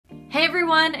Hey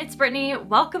everyone, it's Brittany.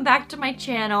 Welcome back to my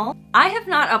channel. I have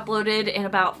not uploaded in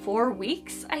about 4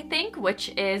 weeks, I think, which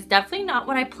is definitely not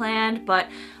what I planned, but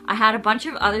I had a bunch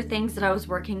of other things that I was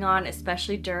working on,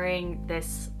 especially during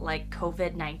this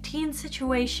COVID-19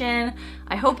 situation.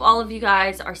 I hope all of you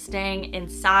guys are staying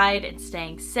inside and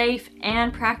staying safe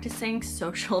and practicing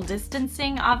social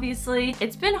distancing, obviously.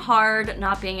 It's been hard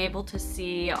not being able to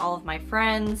see all of my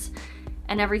friends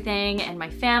and everything, and my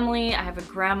family. I have a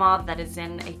grandma that is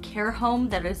in a care home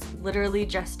that is literally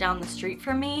just down the street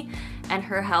from me, and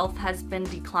her health has been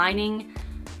declining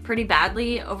pretty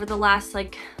badly over the last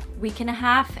week and a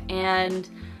half, and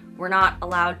we're not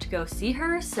allowed to go see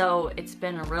her, so it's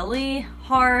been really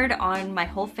hard on my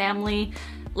whole family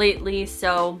lately.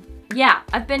 So yeah,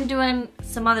 I've been doing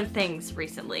some other things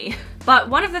recently. But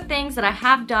one of the things that I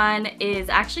have done is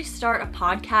actually start a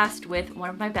podcast with one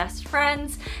of my best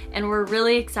friends, and we're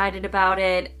really excited about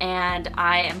it, and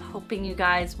I am hoping you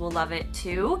guys will love it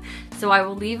too. So I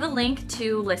will leave a link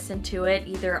to listen to it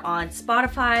either on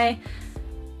Spotify,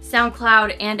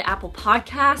 SoundCloud, and Apple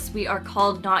Podcasts. We are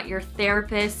called Not Your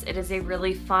Therapist. It is a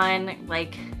really fun,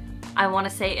 I want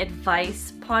to say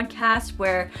advice podcast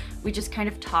where we just kind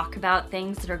of talk about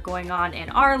things that are going on in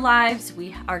our lives.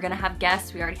 We are going to have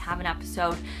guests. We already have an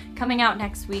episode coming out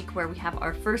next week where we have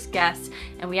our first guest,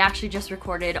 and we actually just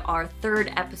recorded our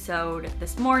 3rd episode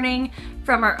this morning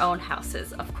from our own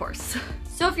houses, of course.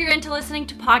 So if you're into listening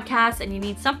to podcasts and you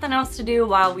need something else to do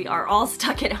while we are all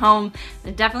stuck at home,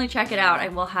 then definitely check it out. I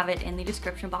will have it in the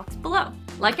description box below.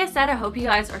 Like I said, I hope you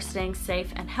guys are staying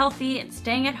safe and healthy and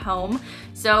staying at home.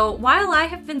 So while I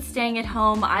have been staying at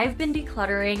home, I've been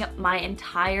decluttering my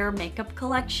entire makeup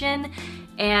collection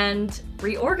and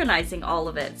reorganizing all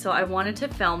of it. So I wanted to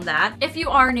film that. If you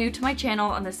are new to my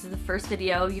channel and this is the first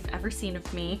video you've ever seen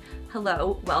of me,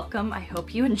 hello, welcome. I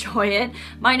hope you enjoy it.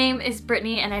 My name is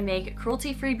Brittany, and I make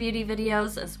cruelty-free beauty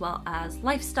videos as well as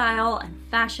lifestyle and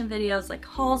fashion videos like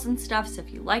hauls and stuff. So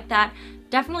if you like that,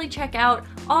 definitely check out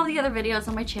all the other videos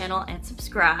on my channel and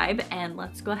subscribe. And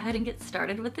let's go ahead and get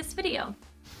started with this video.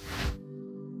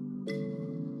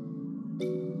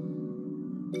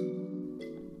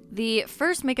 The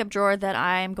first makeup drawer that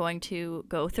I'm going to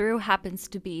go through happens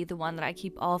to be the one that I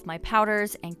keep all of my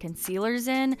powders and concealers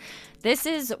in. This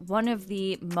is one of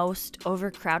the most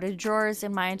overcrowded drawers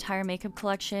in my entire makeup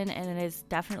collection, and it is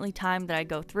definitely time that I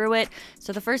go through it.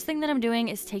 So the first thing that I'm doing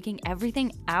is taking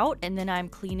everything out, and then I'm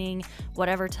cleaning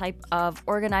whatever type of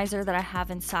organizer that I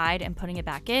have inside and putting it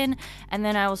back in, and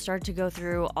then I will start to go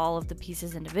through all of the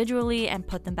pieces individually and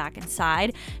put them back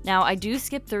inside. Now I do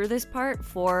skip through this part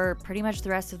for pretty much the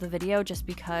rest of the video just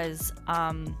because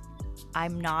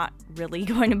I'm not really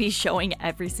going to be showing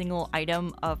every single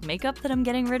item of makeup that I'm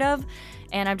getting rid of,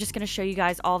 and I'm just going to show you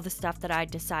guys all of the stuff that I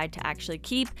decide to actually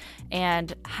keep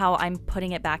and how I'm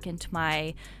putting it back into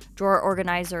my drawer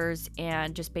organizers,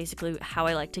 and just basically how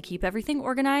I like to keep everything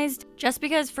organized. Just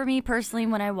because for me personally,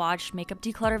 when I watch makeup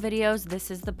declutter videos,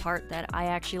 this is the part that I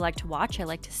actually like to watch. I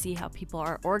like to see how people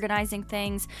are organizing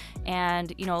things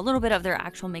and, you know, a little bit of their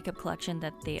actual makeup collection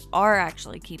that they are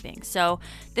actually keeping. So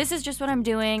this is just what I'm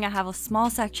doing. I have a small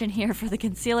section here for the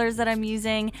concealers that I'm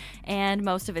using, and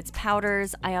most of it's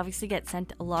powders. I obviously get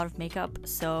sent a lot of makeup,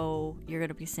 so you're going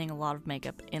to be seeing a lot of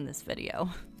makeup in this video.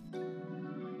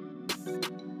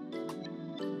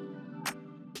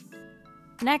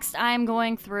 Next, I'm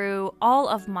going through all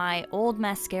of my old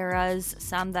mascaras,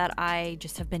 some that I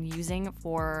just have been using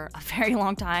for a very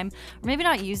long time, or maybe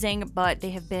not using, but they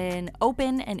have been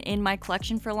open and in my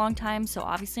collection for a long time. So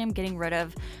obviously I'm getting rid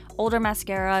of older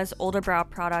mascaras, older brow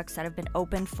products that have been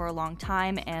open for a long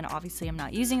time, and obviously I'm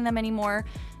not using them anymore.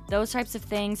 Those types of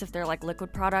things, if they're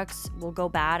liquid products, will go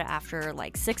bad after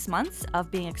 6 months of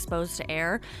being exposed to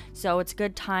air. So it's a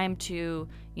good time to,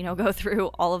 you know, go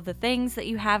through all of the things that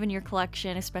you have in your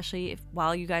collection, especially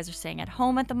while you guys are staying at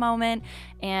home at the moment,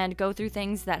 and go through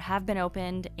things that have been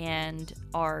opened and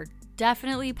are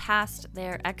definitely past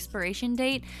their expiration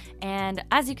date. And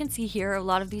as you can see here, a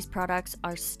lot of these products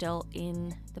are still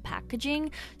in the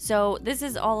packaging. So this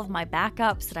is all of my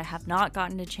backups that I have not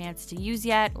gotten a chance to use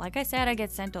yet. Like I said, I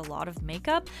get sent a lot of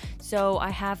makeup, so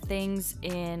I have things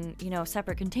in, you know,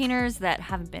 separate containers that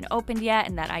haven't been opened yet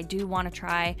and that I do want to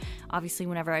try. Obviously,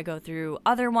 whenever I go through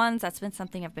other ones, that's been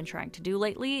something I've been trying to do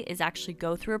lately, is actually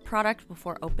go through a product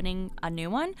before opening a new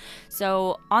one.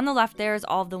 So on the left there is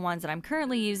all of the ones that I'm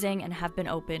currently using and have been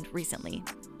opened recently.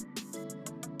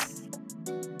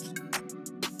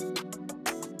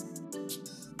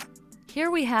 Here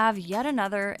we have yet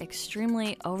another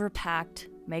extremely overpacked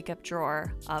makeup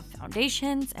drawer of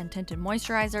foundations and tinted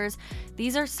moisturizers.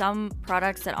 These are some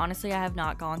products that honestly I have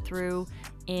not gone through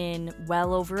in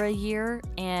well over a year,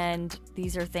 and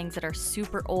these are things that are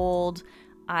super old.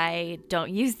 I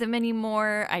don't use them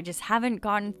anymore. I just haven't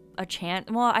gotten a chance.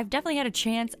 Well, I've definitely had a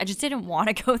chance. I just didn't want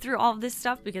to go through all of this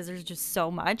stuff because there's just so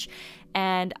much.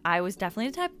 And I was definitely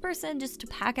the type of person just to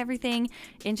pack everything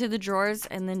into the drawers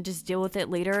and then just deal with it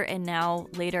later. And now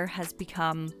later has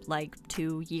become like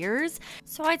 2 years.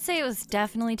 So I'd say it was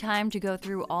definitely time to go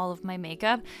through all of my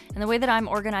makeup. And the way that I'm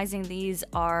organizing these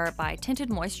are by tinted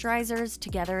moisturizers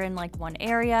together in like one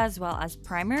area, as well as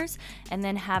primers, and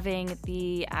then having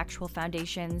the actual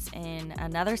foundations in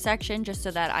another section, just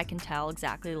so that I can tell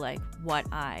exactly like what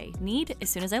I need as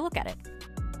soon as I look at it.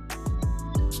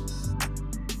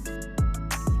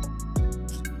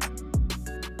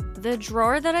 The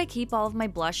drawer that I keep all of my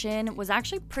blush in was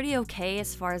actually pretty okay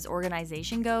as far as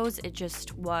organization goes. It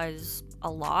just was a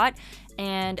lot.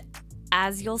 And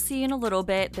as you'll see in a little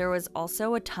bit, there was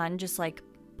also a ton just like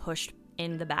pushed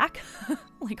in the back,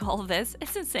 like all of this.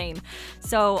 It's insane.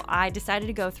 So I decided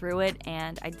to go through it,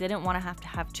 and I didn't want to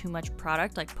have too much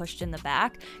product like pushed in the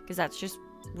back because that's just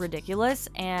ridiculous.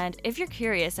 And if you're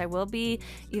curious, I will be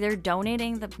either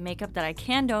donating the makeup that I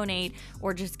can donate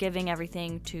or just giving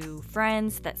everything to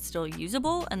friends that's still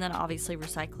usable, and then obviously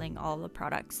recycling all the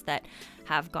products that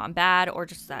have gone bad or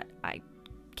just that I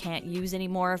can't use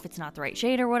anymore if it's not the right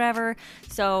shade or whatever.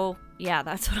 So yeah,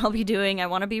 that's what I'll be doing. I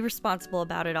want to be responsible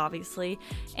about it, obviously.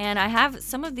 And I have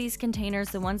some of these containers.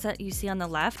 The ones that you see on the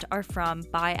left are from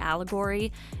By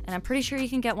Allegory, and I'm pretty sure you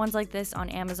can get ones like this on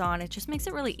Amazon. It just makes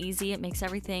it really easy. It makes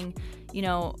everything, you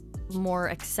know, more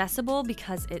accessible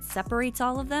because it separates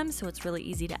all of them, so it's really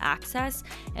easy to access.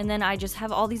 And then I just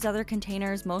have all these other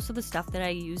containers. Most of the stuff that I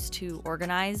use to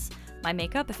organize my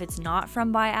makeup, if it's not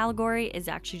from By Allegory, is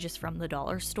actually just from the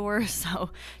dollar store.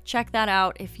 So check that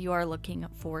out if you are looking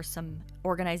for some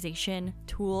organization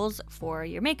tools for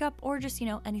your makeup or just, you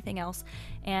know, anything else.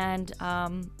 And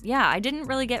yeah, I didn't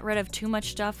really get rid of too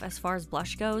much stuff as far as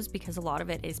blush goes because a lot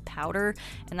of it is powder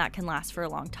and that can last for a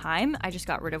long time. I just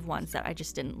got rid of ones that I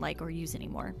just didn't like or use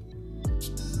anymore.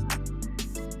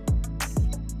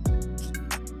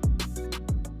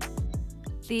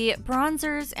 The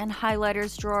bronzers and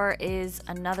highlighters drawer is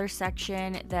another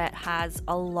section that has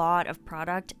a lot of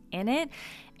product in it,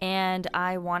 and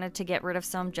I wanted to get rid of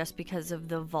some just because of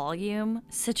the volume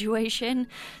situation.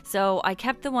 So I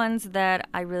kept the ones that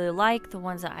I really like, the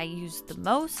ones that I use the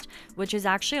most, which is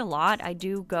actually a lot. I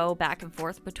do go back and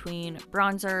forth between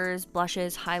bronzers,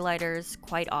 blushes, highlighters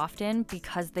quite often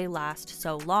because they last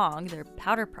so long. They're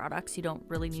powder products. You don't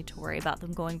really need to worry about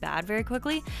them going bad very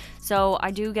quickly. So I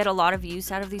do get a lot of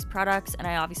use out of these products, and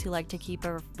I obviously like to keep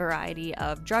a variety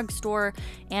of drugstore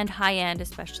and high-end,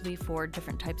 especially for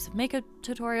different types of makeup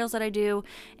tutorials that I do,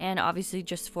 and obviously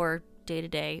just for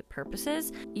day-to-day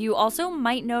purposes. You also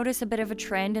might notice a bit of a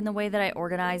trend in the way that I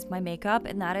organize my makeup,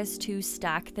 and that is to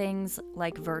stack things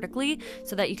like vertically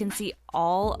so that you can see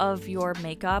all of your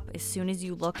makeup as soon as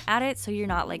you look at it, so you're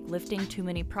not like lifting too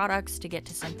many products to get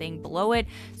to something below it.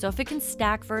 So if it can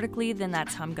stack vertically, then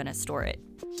that's how I'm gonna store it.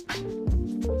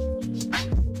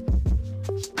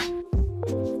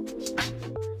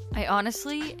 I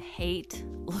honestly hate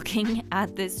looking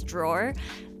at this drawer.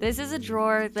 This is a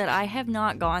drawer that I have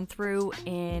not gone through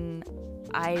in,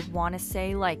 I want to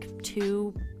say like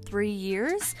 2-3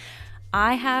 years.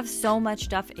 I have so much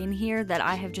stuff in here that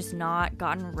I have just not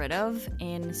gotten rid of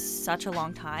in such a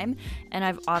long time, and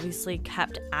I've obviously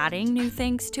kept adding new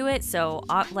things to it. So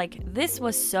like this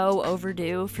was so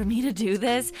overdue for me to do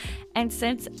this, and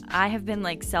since I have been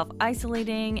like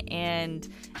self-isolating and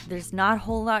there's not a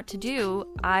whole lot to do,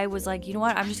 I was like, you know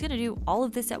what, I'm just gonna do all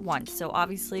of this at once. So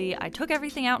obviously I took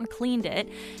everything out and cleaned it,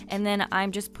 and then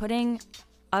I'm just putting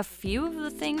a few of the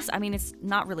things, I mean, it's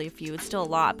not really a few, it's still a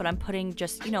lot, but I'm putting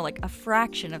just, you know, like a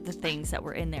fraction of the things that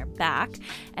were in there back.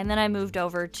 And then I moved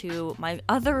over to my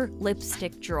other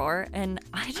lipstick drawer, and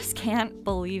I just can't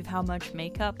believe how much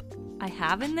makeup I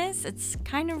have in this. It's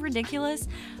kind of ridiculous,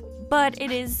 but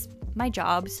it is my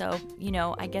job, so, you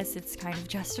know, I guess it's kind of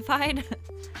justified.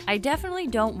 I definitely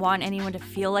don't want anyone to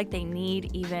feel like they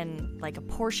need even like a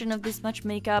portion of this much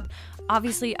makeup.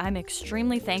 Obviously, I'm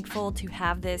extremely thankful to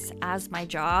have this as my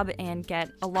job and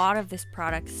get a lot of this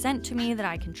product sent to me that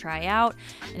I can try out.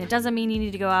 And it doesn't mean you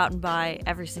need to go out and buy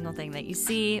every single thing that you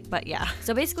see, but yeah.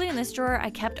 So basically in this drawer,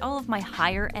 I kept all of my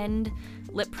higher end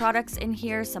lip products in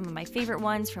here, some of my favorite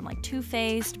ones from like Too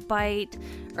Faced, Bite,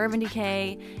 Urban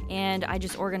Decay, and I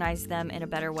just organized them in a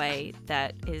better way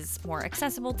that is more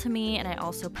accessible to me. And I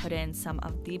also put in some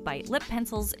of the Bite lip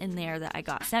pencils in there that I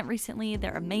got sent recently.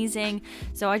 They're amazing.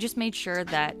 So I just made sure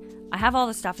that I have all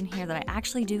the stuff in here that I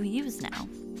actually do use now.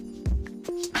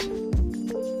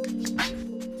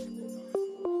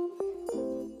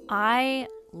 I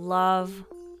love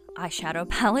eyeshadow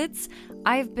palettes.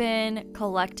 I've been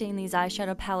collecting these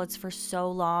eyeshadow palettes for so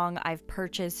long. I've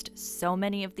purchased so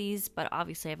many of these, but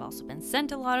obviously I've also been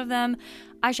sent a lot of them.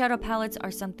 Eyeshadow palettes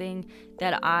are something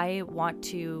that I want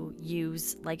to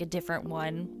use like a different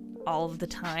one all of the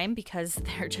time because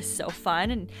they're just so fun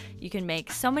and you can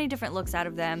make so many different looks out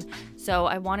of them. So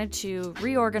I wanted to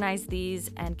reorganize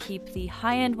these and keep the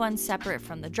high-end ones separate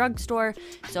from the drugstore.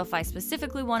 So if I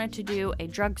specifically wanted to do a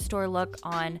drugstore look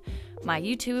on my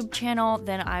YouTube channel,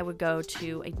 then I would go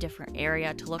to a different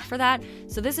area to look for that.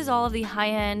 So this is all of the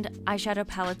high-end eyeshadow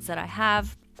palettes that I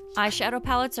have. Eyeshadow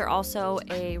palettes are also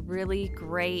a really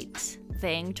great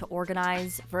thing to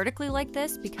organize vertically like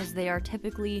this because they are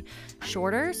typically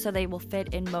shorter, so they will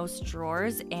fit in most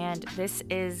drawers, and this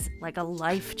is like a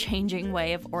life-changing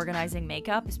way of organizing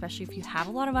makeup, especially if you have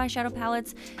a lot of eyeshadow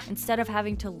palettes. Instead of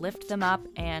having to lift them up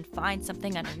and find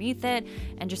something underneath it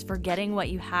and just forgetting what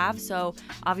you have. So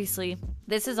obviously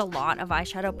this is a lot of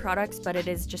eyeshadow products, but it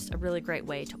is just a really great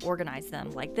way to organize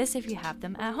them like this if you have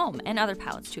them at home, and other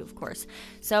palettes too, of course.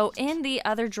 So in the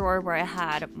other drawer where I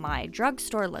had my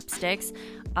drugstore lipsticks,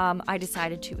 I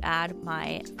decided to add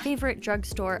my favorite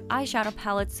drugstore eyeshadow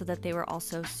palettes so that they were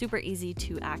also super easy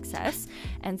to access.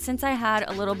 And since I had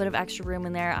a little bit of extra room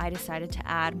in there, I decided to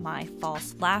add my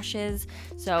false lashes.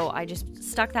 So I just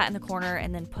stuck that in the corner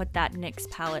and then put that NYX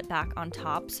palette back on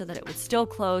top so that it would still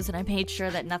close, and I made sure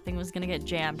that nothing was going to get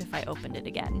jammed if I opened it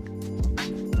again.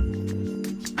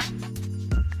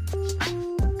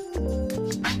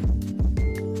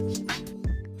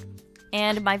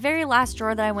 And my very last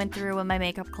drawer that I went through in my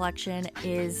makeup collection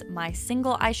is my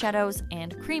single eyeshadows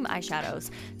and cream eyeshadows.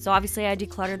 So obviously I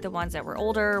decluttered the ones that were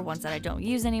older, ones that I don't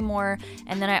use anymore,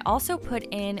 and then I also put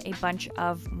in a bunch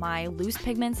of my loose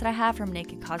pigments that I have from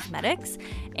Naked Cosmetics,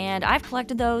 and I've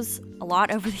collected those a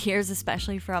lot over the years,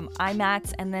 especially from eye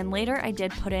mats, and then later I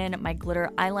did put in my glitter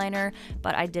eyeliner,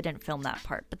 but I didn't film that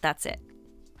part, but that's it.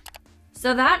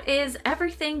 So that is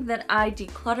everything that I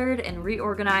decluttered and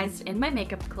reorganized in my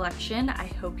makeup collection. I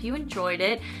hope you enjoyed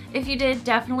it. If you did,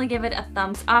 definitely give it a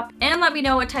thumbs up and let me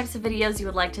know what types of videos you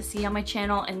would like to see on my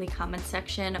channel in the comment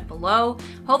section below.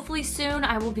 Hopefully soon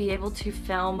I will be able to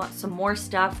film some more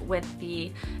stuff with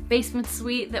the basement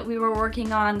suite that we were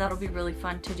working on. That'll be really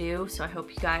fun to do, so I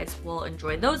hope you guys will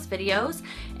enjoy those videos.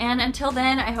 And until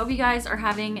then, I hope you guys are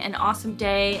having an awesome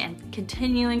day and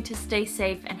continuing to stay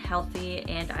safe and healthy,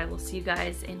 and I will see you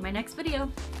guys in my next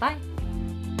video. Bye!